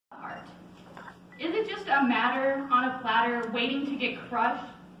just a matter on a platter waiting to get crushed.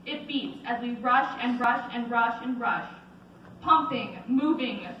 It beats as we rush and rush and rush and rush. Pumping,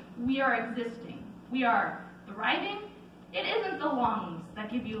 moving, we are existing. We are thriving. It isn't the lungs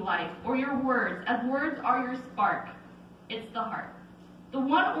that give you life or your words, as words are your spark. It's the heart. The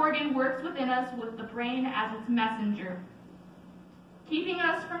one organ works within us with the brain as its messenger, keeping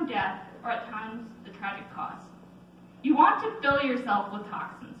us from death or at times the tragic cost. You want to fill yourself with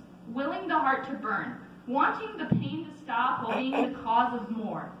toxins, willing the heart to burn, wanting the pain to stop while being the cause of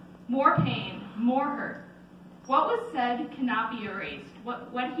more pain, more hurt. What was said cannot be erased.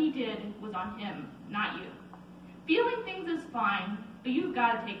 What he did was on him, not you. Feeling things is fine, but you've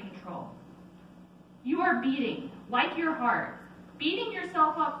got to take control. You are beating, like your heart, beating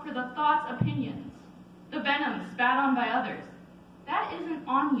yourself up for the thoughts, opinions, the venom spat on by others. That isn't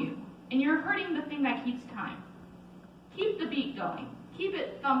on you, and you're hurting the thing that keeps time. Keep the beat going. Keep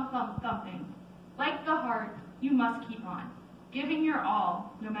it thump, thump, thumping. Like the heart, you must keep on, giving your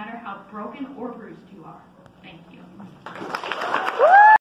all, no matter how broken or bruised you are.